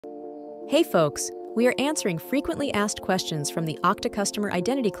Hey folks, we are answering frequently asked questions from the Okta Customer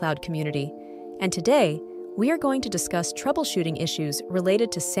Identity Cloud community, and today we are going to discuss troubleshooting issues related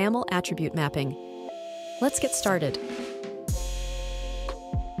to SAML attribute mapping. Let's get started.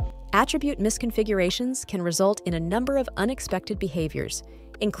 Attribute misconfigurations can result in a number of unexpected behaviors,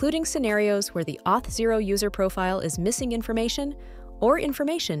 including scenarios where the Auth0 user profile is missing information or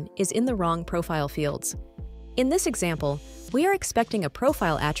information is in the wrong profile fields. In this example, we are expecting a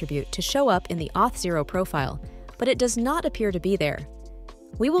profile attribute to show up in the Auth0 profile, but it does not appear to be there.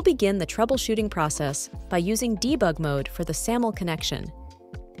 We will begin the troubleshooting process by using debug mode for the SAML connection.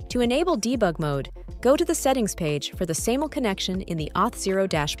 To enable debug mode, go to the settings page for the SAML connection in the Auth0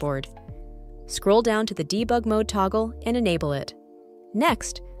 dashboard. Scroll down to the debug mode toggle and enable it.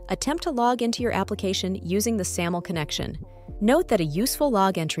 Next, attempt to log into your application using the SAML connection. Note that a useful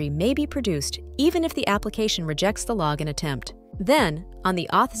log entry may be produced even if the application rejects the login attempt. Then, on the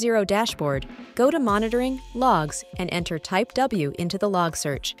Auth0 dashboard, go to Monitoring, Logs, and enter type W into the log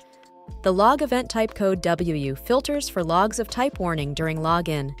search. The log event type code WU filters for logs of type warning during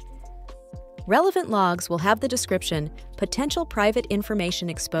login. Relevant logs will have the description Potential Private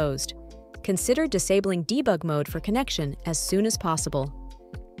Information Exposed. Consider disabling debug mode for connection as soon as possible.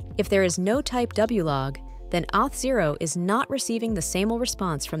 If there is no type W log, then Auth0 is not receiving the SAML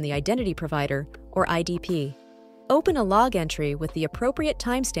response from the identity provider, or IDP. Open a log entry with the appropriate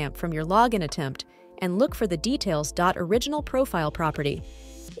timestamp from your login attempt and look for the details.original profile property.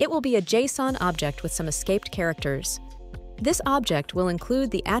 It will be a JSON object with some escaped characters. This object will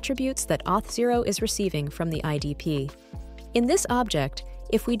include the attributes that Auth0 is receiving from the IDP. In this object,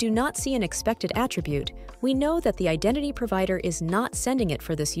 if we do not see an expected attribute, we know that the identity provider is not sending it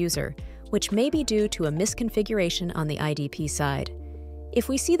for this user, which may be due to a misconfiguration on the IDP side. If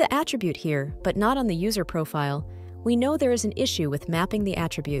we see the attribute here, but not on the user profile, we know there is an issue with mapping the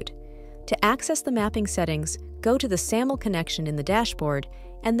attribute. To access the mapping settings, go to the SAML connection in the dashboard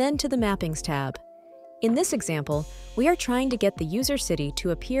and then to the Mappings tab. In this example, we are trying to get the user city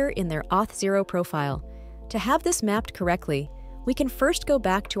to appear in their Auth0 profile. To have this mapped correctly, we can first go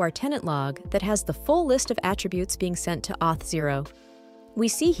back to our tenant log that has the full list of attributes being sent to Auth0. We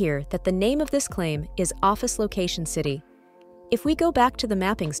see here that the name of this claim is Office Location City. If we go back to the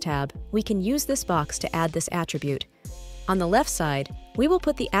Mappings tab, we can use this box to add this attribute. On the left side, we will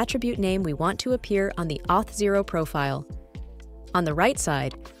put the attribute name we want to appear on the Auth0 profile. On the right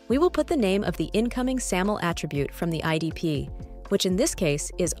side, we will put the name of the incoming SAML attribute from the IDP, which in this case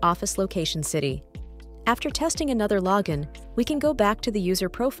is Office Location City. After testing another login, we can go back to the user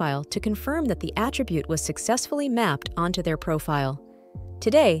profile to confirm that the attribute was successfully mapped onto their profile.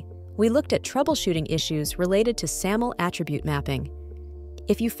 Today, we looked at troubleshooting issues related to SAML attribute mapping.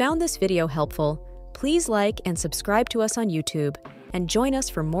 If you found this video helpful, please like and subscribe to us on YouTube and join us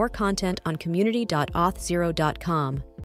for more content on community.auth0.com.